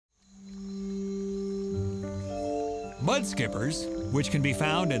Mudskippers, which can be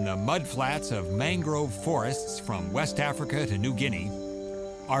found in the mudflats of mangrove forests from West Africa to New Guinea,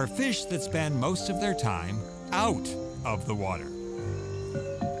 are fish that spend most of their time out of the water.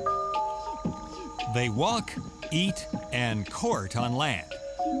 They walk, eat, and court on land.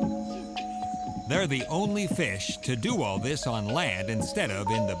 They're the only fish to do all this on land instead of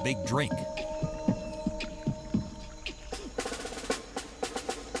in the big drink.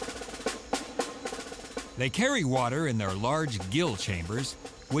 They carry water in their large gill chambers,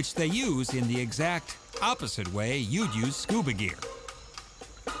 which they use in the exact opposite way you'd use scuba gear.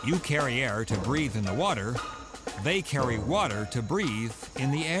 You carry air to breathe in the water, they carry water to breathe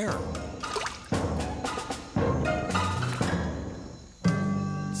in the air.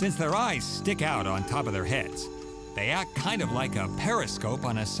 Since their eyes stick out on top of their heads, they act kind of like a periscope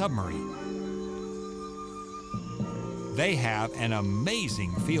on a submarine. They have an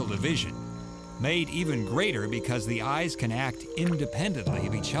amazing field of vision, made even greater because the eyes can act independently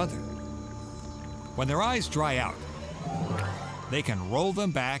of each other. When their eyes dry out, they can roll them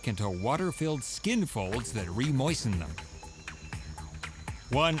back into water-filled skin folds that re-moisten them.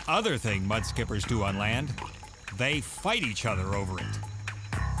 One other thing mudskippers do on land, they fight each other over it.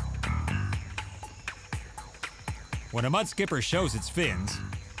 When a mudskipper shows its fins,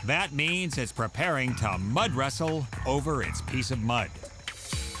 that means it's preparing to mud wrestle over its piece of mud.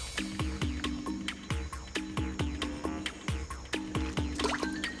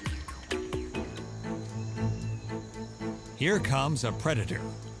 Here comes a predator,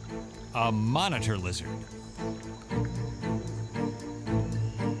 a monitor lizard.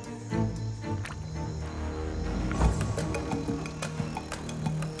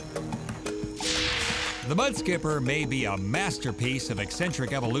 The mudskipper may be a masterpiece of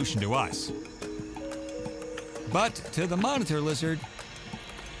eccentric evolution to us, but to the monitor lizard,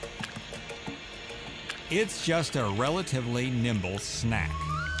 it's just a relatively nimble snack.